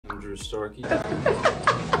dangerous, Starkey.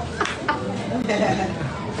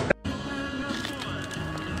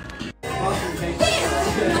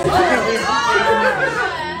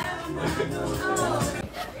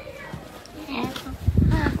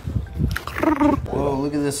 Whoa,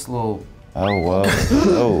 look at this little... Oh, whoa.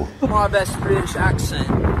 Oh. My best British accent.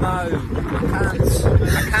 No, I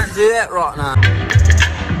can't do that right now.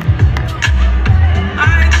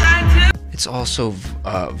 It's also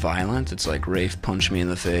violent. It's like Rafe punched me in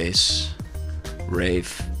the face.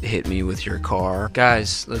 Rafe hit me with your car.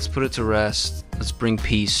 Guys, let's put it to rest. Let's bring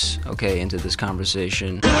peace, okay, into this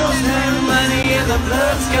conversation. Money in the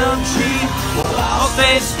blood's come cheap. We'll all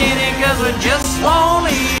stay skinny cause we're just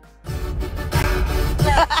lonely.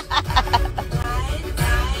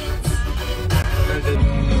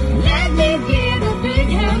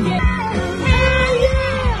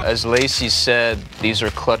 As Lacey said, these are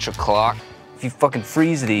clutch o'clock. If you fucking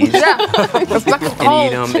freeze these and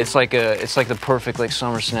eat them, it's like the perfect like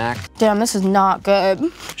summer snack. Damn, this is not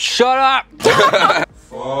good. Shut up!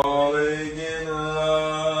 Falling in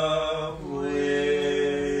love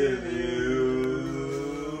with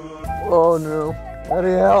you. Oh no. What do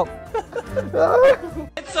you help?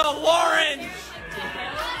 It's a orange!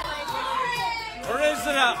 Or is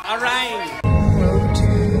it a rain?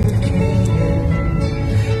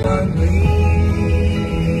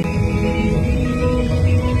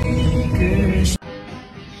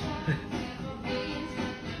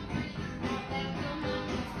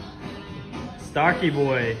 Starkey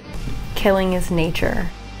boy. Killing is nature.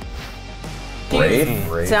 Rafe?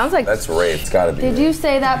 Rafe? Sounds like... That's Rafe. It's gotta be. Did you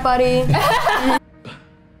say that, buddy?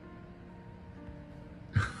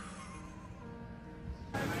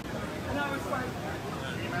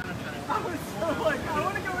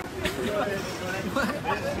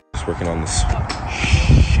 Just working on this.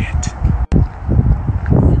 Shit.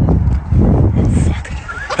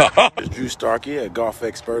 There's Drew Starkey, a golf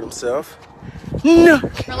expert himself.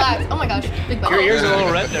 Relax. Oh my gosh. Big bubble. Your ears are a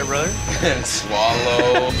little red there, brother.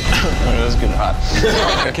 Swallow. That was getting hot.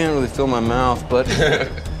 I can't really feel my mouth, but...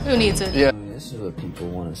 Who needs it? Yeah. This is what people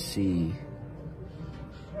want to see.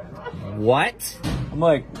 What? I'm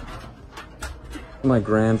like... My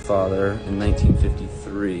grandfather in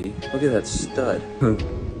 1953. Look at that stud.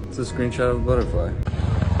 It's a screenshot of a butterfly.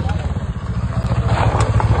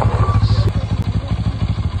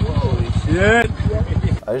 Holy shit!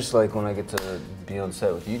 I just like when I get to be on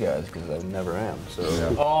set with you guys because I never am. So.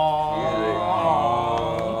 Yeah.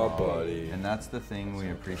 Oh, buddy. And that's the thing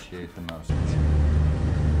we appreciate the most.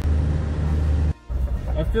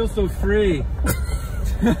 I feel so free.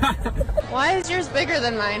 Why is yours bigger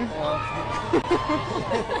than mine?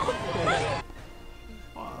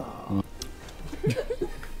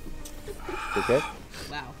 Okay?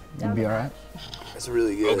 Wow. You'll be alright? That's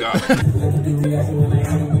really good. Oh, God.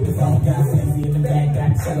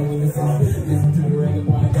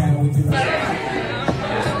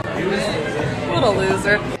 What a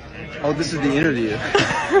loser. Oh, this is the interview.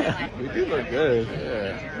 We do look good.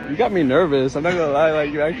 Yeah. You got me nervous. I'm not gonna lie.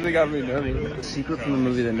 Like, you actually got me nervous. The secret from the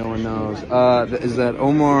movie that no one knows is that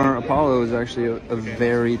Omar Apollo is actually a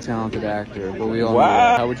very talented actor. But we all know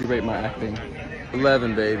that. How would you rate my acting?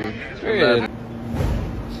 11, baby. Period. 11.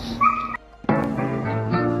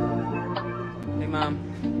 Hey, Mom.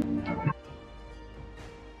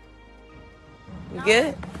 You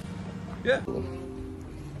good? Yeah.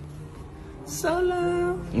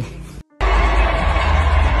 Solo.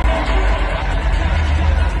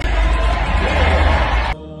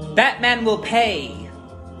 Batman will pay.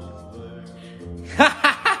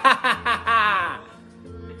 How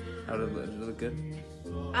did it look good?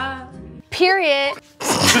 Period.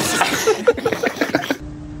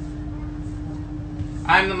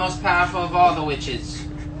 I'm the most powerful of all the witches.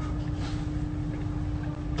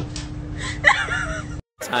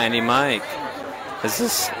 Tiny Mike. Is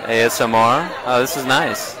this ASMR? Oh, this is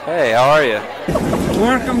nice. Hey, how are you?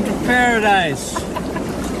 Welcome to paradise.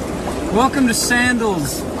 Welcome to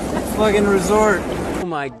Sandals fucking resort. Oh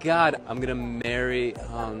my God, I'm gonna marry.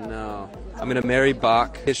 Oh no, I'm gonna marry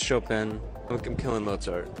Bach. His Chopin. I'm killing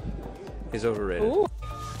Mozart. He's overrated. Ooh.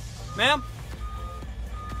 Ma'am?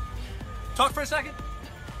 Talk for a second.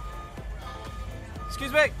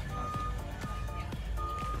 Excuse me.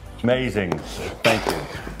 Amazing. Thank you.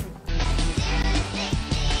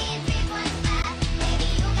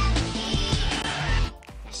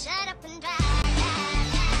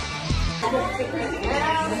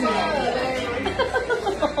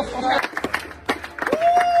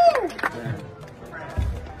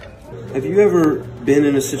 Have you ever been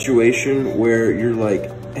in a situation where you're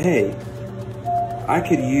like, hey, I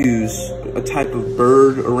could use a type of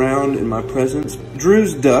bird around in my presence.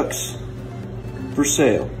 Drew's ducks for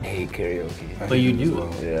sale. I hate karaoke. But you do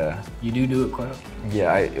it. Yeah. You do it quite often.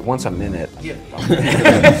 Yeah, once I'm in it. Yeah.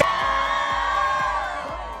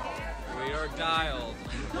 We are dialed.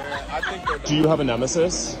 Do you have a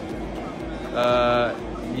nemesis?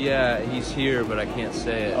 Yeah, he's here, but I can't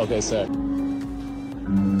say it. Okay, sick.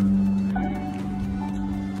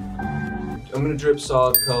 I'm gonna drip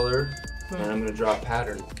solid color, and I'm gonna drop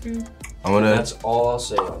pattern. That's all I'll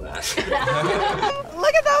say on that.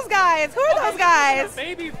 Look at those guys. Who are those guys?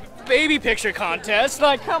 Baby picture contest.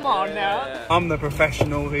 Like, come on now. I'm the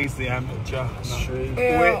professional, he's the amateur. That's true.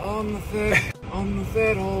 Yeah, on the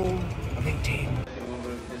third hole of 18.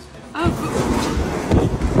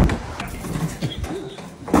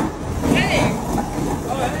 Hey,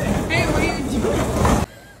 what are you doing?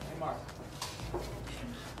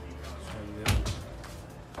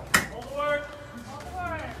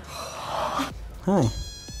 Hi.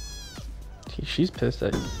 She's pissed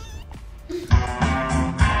at you.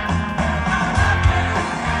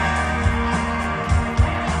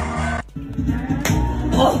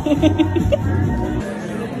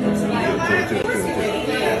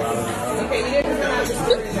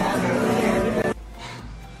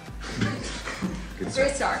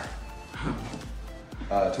 Great start.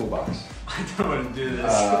 Toolbox. I don't want to do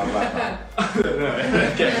this.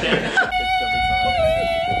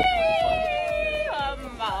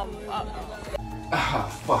 Ah,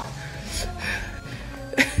 fuck.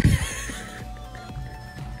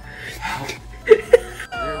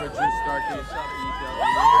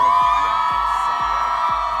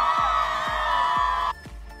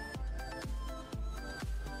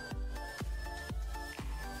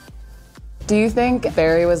 Do you think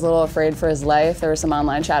Barry was a little afraid for his life? There was some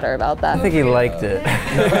online chatter about that. I think he liked it.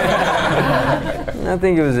 I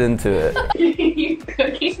think he was into it. You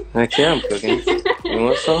cooking? Heck yeah, I'm cooking. You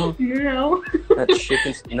want some? No. That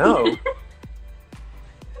chicken. No.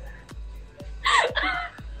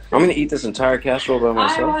 I'm gonna eat this entire casserole by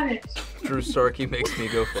myself. I want it. Drew Starkey makes me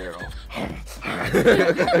go feral.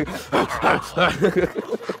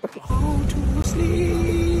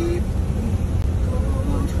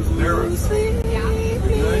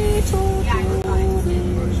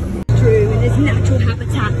 Drew in his natural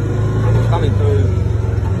habitat. Coming through.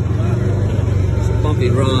 It's a bumpy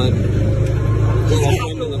ride. Got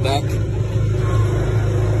him in the back.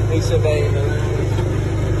 He's surveying it.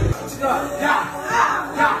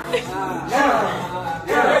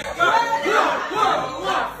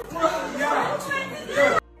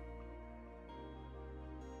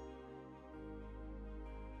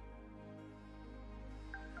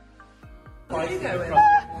 What are you going with?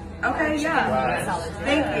 Okay, yeah.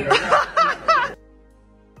 Thank you.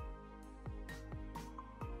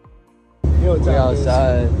 We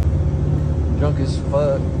outside. Drunk as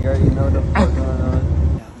fuck. You already know what the fuck going on.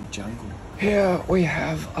 Jungle. Here we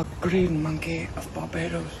have a green monkey of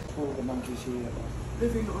Barbados. All the monkeys here are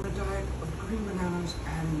living on a diet of green bananas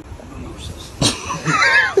and mimosas.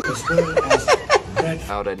 As well as red.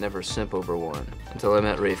 I'd never simp over one until I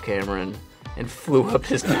met Rafe Cameron and flew up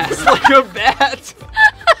his ass like a bat.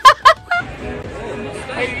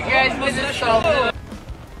 Hey, you guys visit the show.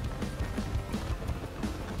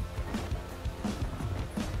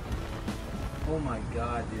 Oh my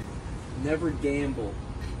god, dude. Never gamble.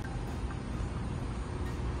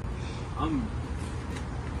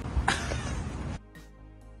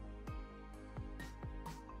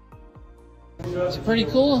 It's pretty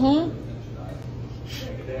cool, huh?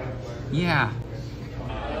 Yeah.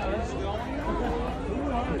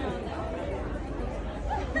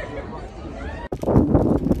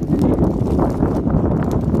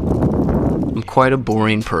 I'm quite a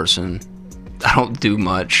boring person. I don't do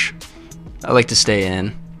much. I like to stay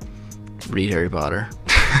in, read Harry Potter.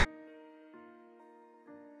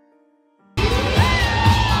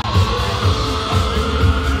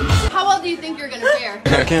 How well do you think you're gonna fare?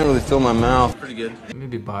 I can't really feel my mouth. Pretty good.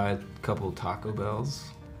 Maybe buy a couple Taco Bells.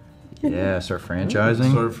 Yeah, start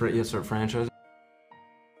franchising. Start franchising.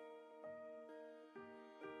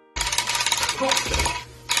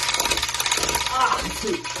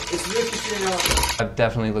 I've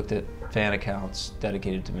definitely looked at fan accounts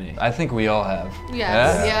dedicated to me. I think we all have.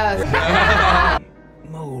 Yes, yes.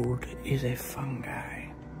 Mold is a fungi,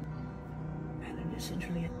 and it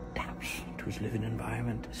essentially adapts to its living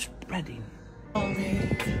environment, spreading.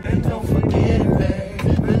 And don't forget it, babe.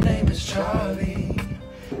 The name is Charlie.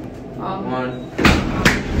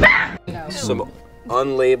 Some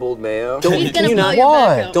unlabeled mayo. He's gonna blow your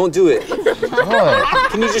back out. Don't do it.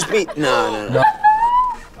 What? Can you just be? No.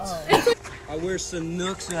 I wear some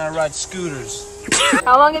nooks and I ride scooters.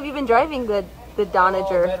 How long have you been driving the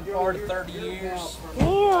Donager? Better part of 30 years.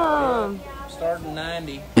 Damn. Started in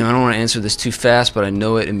 90. I don't want to answer this too fast, but I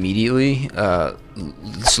know it immediately.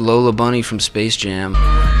 It's Lola Bunny from Space Jam.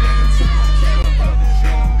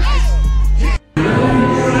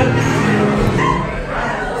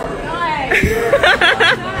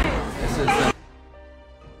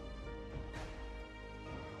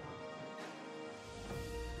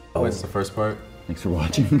 What's the first part? Thanks for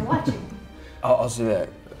watching. I'll see that.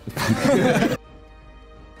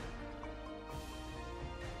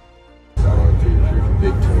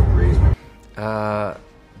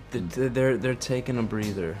 They're taking a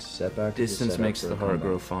breather. Setback. Distance makes the heart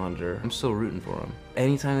grow fonder. I'm still rooting for them.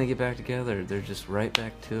 Anytime they get back together, they're just right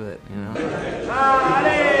back to it, you know? Grande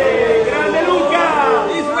Luca!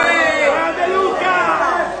 Grande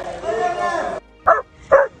Luca!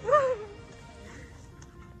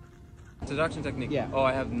 Seduction technique? Yeah. Oh,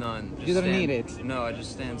 I have none. You don't need it. No, I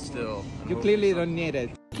just stand still. You clearly don't need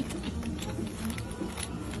it.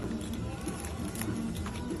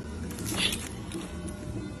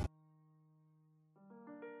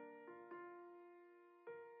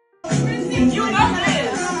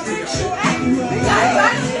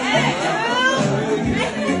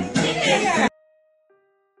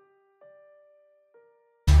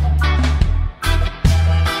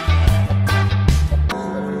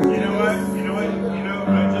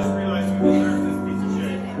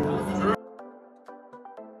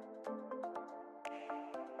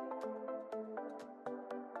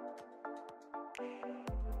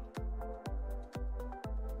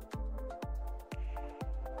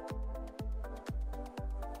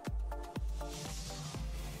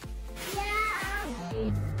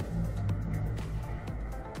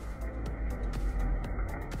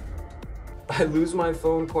 I lose my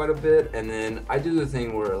phone quite a bit, and then I do the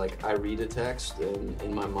thing where, like, I read a text, and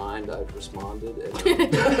in my mind I've responded, and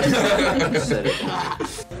then said it.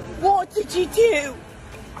 What did you do?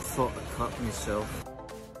 I thought I cut myself.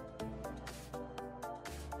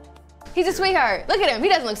 He's a sweetheart. Look at him. He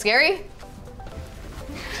doesn't look scary.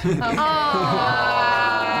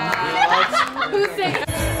 Who's saying?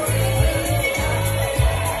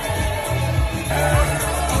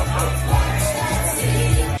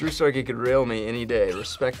 Drew Starkey could rail me any day,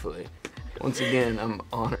 respectfully. Once again, I'm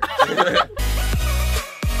honored.